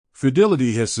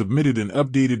Fidelity has submitted an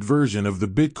updated version of the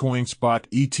Bitcoin Spot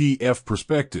ETF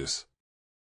prospectus.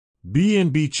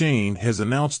 BNB Chain has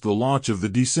announced the launch of the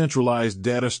Decentralized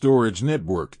Data Storage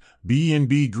Network,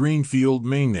 BNB Greenfield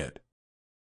Mainnet.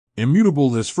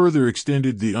 Immutable has further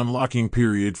extended the unlocking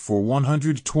period for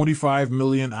 125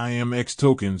 million IMX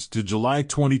tokens to July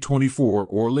 2024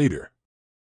 or later.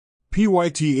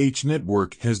 PYTH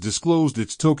Network has disclosed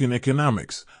its token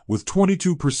economics, with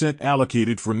 22%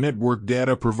 allocated for network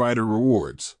data provider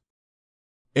rewards.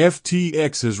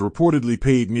 FTX has reportedly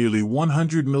paid nearly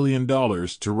 $100 million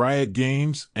to Riot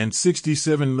Games and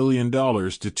 $67 million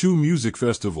to two music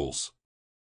festivals.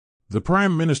 The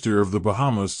Prime Minister of the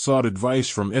Bahamas sought advice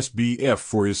from SBF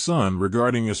for his son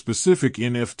regarding a specific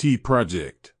NFT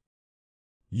project.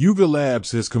 Yuga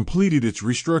Labs has completed its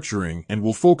restructuring and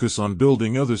will focus on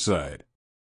building Otherside.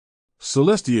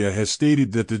 Celestia has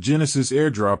stated that the Genesis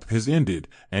airdrop has ended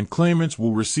and claimants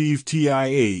will receive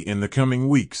TIA in the coming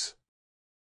weeks.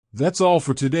 That's all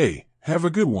for today. Have a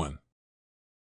good one.